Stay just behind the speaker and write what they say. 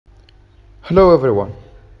Hello everyone.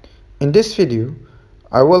 In this video,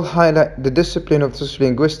 I will highlight the discipline of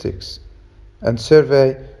sociolinguistics and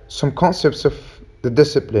survey some concepts of the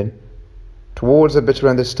discipline towards a better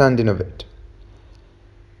understanding of it.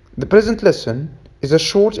 The present lesson is a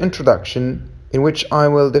short introduction in which I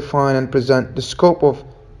will define and present the scope of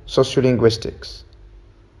sociolinguistics.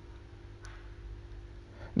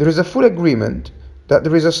 There is a full agreement that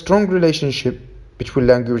there is a strong relationship between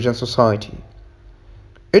language and society,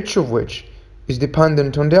 each of which is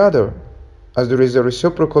dependent on the other, as there is a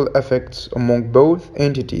reciprocal effect among both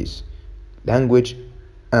entities, language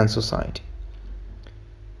and society.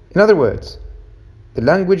 In other words, the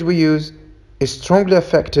language we use is strongly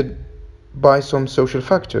affected by some social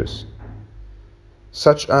factors,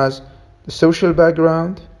 such as the social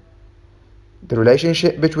background, the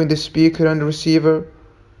relationship between the speaker and the receiver,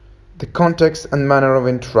 the context and manner of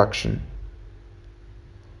interaction.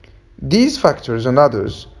 These factors and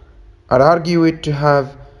others are argued to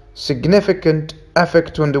have significant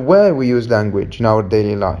effect on the way we use language in our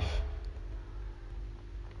daily life.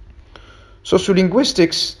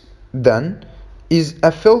 Sociolinguistics, then, is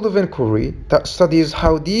a field of inquiry that studies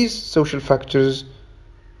how these social factors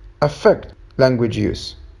affect language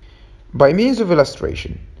use. By means of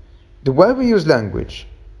illustration, the way we use language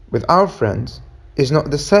with our friends is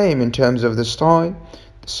not the same in terms of the style,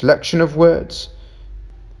 the selection of words,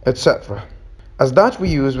 etc., as that we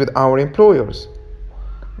use with our employers.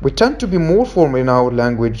 We tend to be more formal in our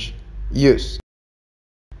language use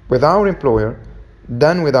with our employer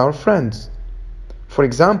than with our friends. For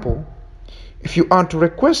example, if you are to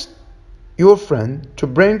request your friend to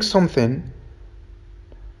bring something,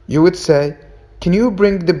 you would say, "Can you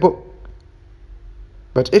bring the book?"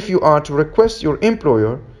 But if you are to request your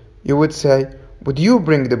employer, you would say, "Would you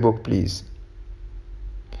bring the book, please?"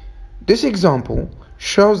 This example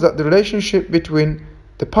shows that the relationship between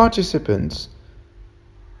the participants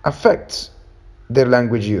affects their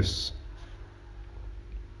language use.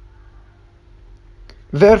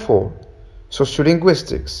 Therefore,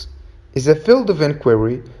 sociolinguistics is a field of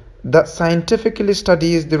inquiry that scientifically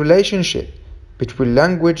studies the relationship between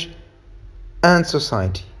language and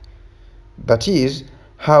society. That is,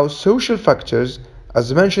 how social factors,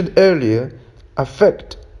 as mentioned earlier,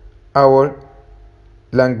 affect our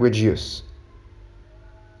language use.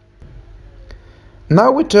 Now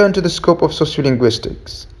we turn to the scope of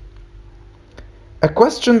sociolinguistics. A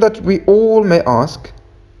question that we all may ask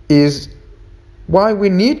is why we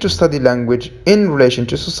need to study language in relation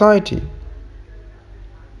to society.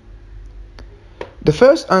 The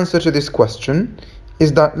first answer to this question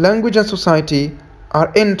is that language and society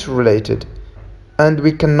are interrelated, and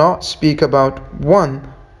we cannot speak about one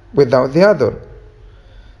without the other.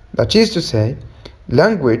 That is to say,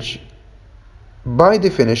 language, by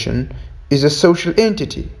definition, is a social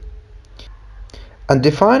entity, and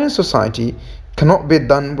defining society cannot be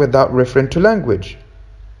done without referring to language.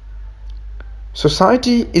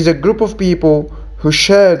 Society is a group of people who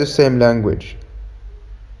share the same language.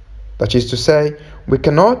 That is to say, we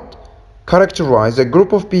cannot characterize a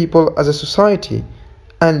group of people as a society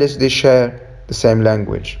unless they share the same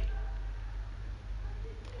language.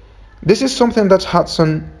 This is something that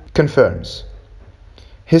Hudson confirms.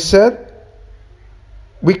 He said,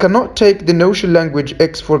 "We cannot take the notion language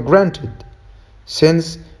X for granted,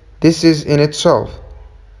 since this is in itself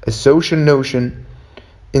a social notion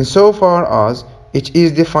insofar as it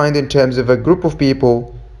is defined in terms of a group of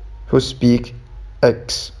people who speak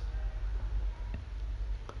X."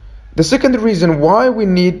 The second reason why we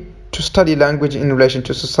need to study language in relation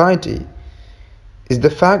to society is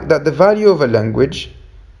the fact that the value of a language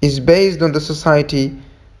is based on the society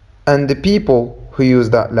and the people who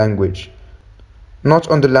use that language, not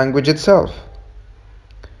on the language itself.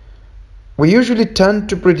 We usually tend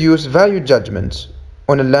to produce value judgments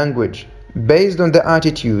on a language based on the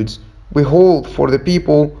attitudes we hold for the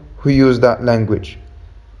people who use that language.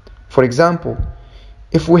 For example,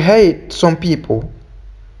 if we hate some people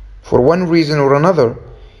for one reason or another,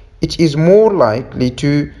 it is more likely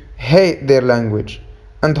to hate their language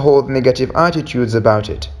and hold negative attitudes about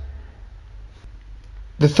it.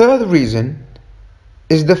 The third reason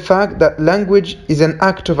is the fact that language is an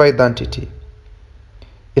act of identity.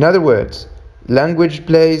 In other words, language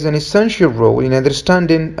plays an essential role in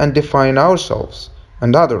understanding and defining ourselves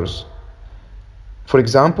and others. For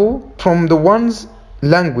example, from the one's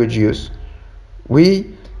language use,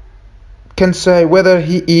 we can say whether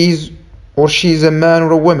he is or she is a man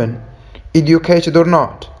or a woman, educated or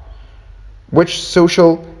not, which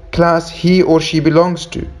social class he or she belongs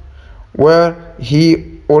to, where he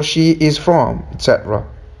or she is from, etc.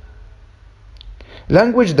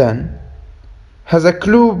 Language, then, has a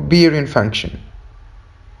clue-bearing function.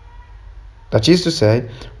 That is to say,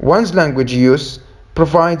 one's language use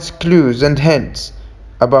provides clues and hints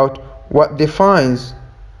about what defines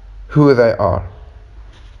who they are.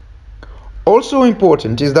 Also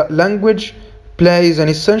important is that language plays an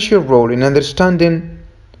essential role in understanding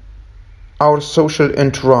our social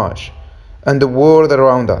entourage and the world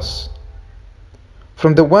around us.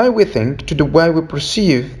 From the way we think to the way we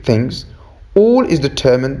perceive things, all is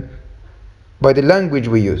determined by the language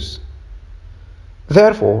we use.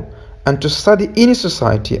 Therefore, and to study any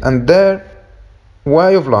society and their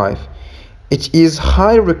way of life, it is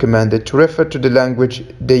highly recommended to refer to the language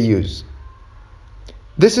they use.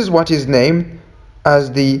 This is what is named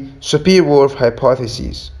as the Sapir-Whorf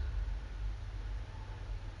hypothesis.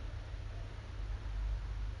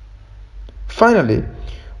 Finally,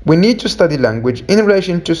 we need to study language in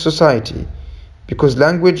relation to society, because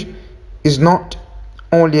language is not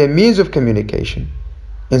only a means of communication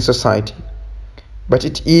in society, but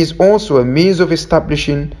it is also a means of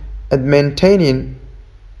establishing and maintaining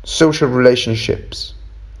social relationships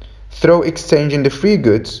through exchanging the free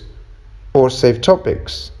goods or safe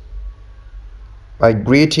topics like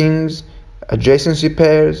greetings, adjacency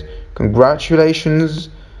pairs, congratulations,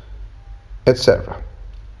 etc.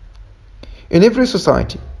 In every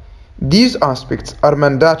society, these aspects are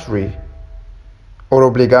mandatory or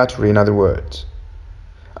obligatory, in other words.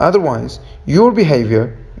 Otherwise, your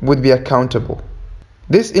behavior would be accountable.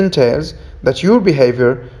 This entails that your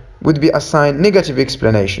behavior would be assigned negative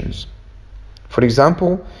explanations. For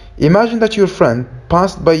example, imagine that your friend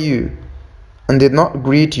passed by you and did not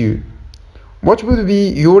greet you. What would be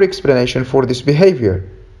your explanation for this behavior?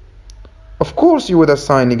 Of course, you would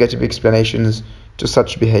assign negative explanations to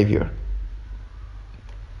such behavior.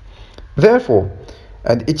 Therefore,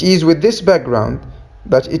 and it is with this background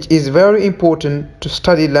that it is very important to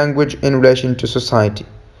study language in relation to society,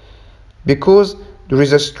 because there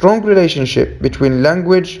is a strong relationship between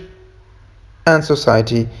language and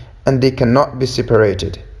society, and they cannot be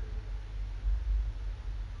separated.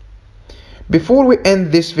 Before we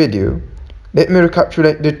end this video, let me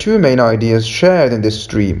recapitulate the two main ideas shared in this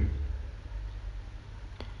stream.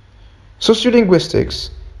 Sociolinguistics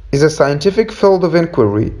is a scientific field of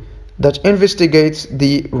inquiry that investigates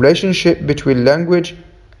the relationship between language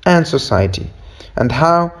and society, and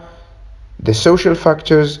how the social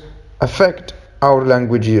factors affect our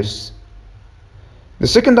language use. The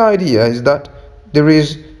second idea is that there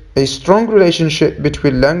is a strong relationship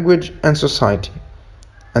between language and society,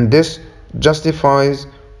 and this justifies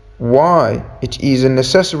why it is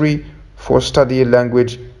necessary for studying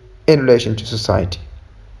language in relation to society.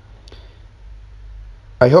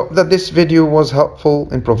 I hope that this video was helpful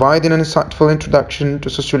in providing an insightful introduction to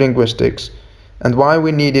sociolinguistics and why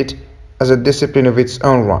we need it as a discipline of its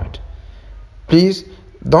own right. Please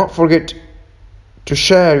don't forget to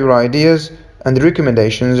share your ideas and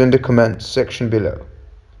recommendations in the comments section below.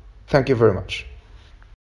 Thank you very much.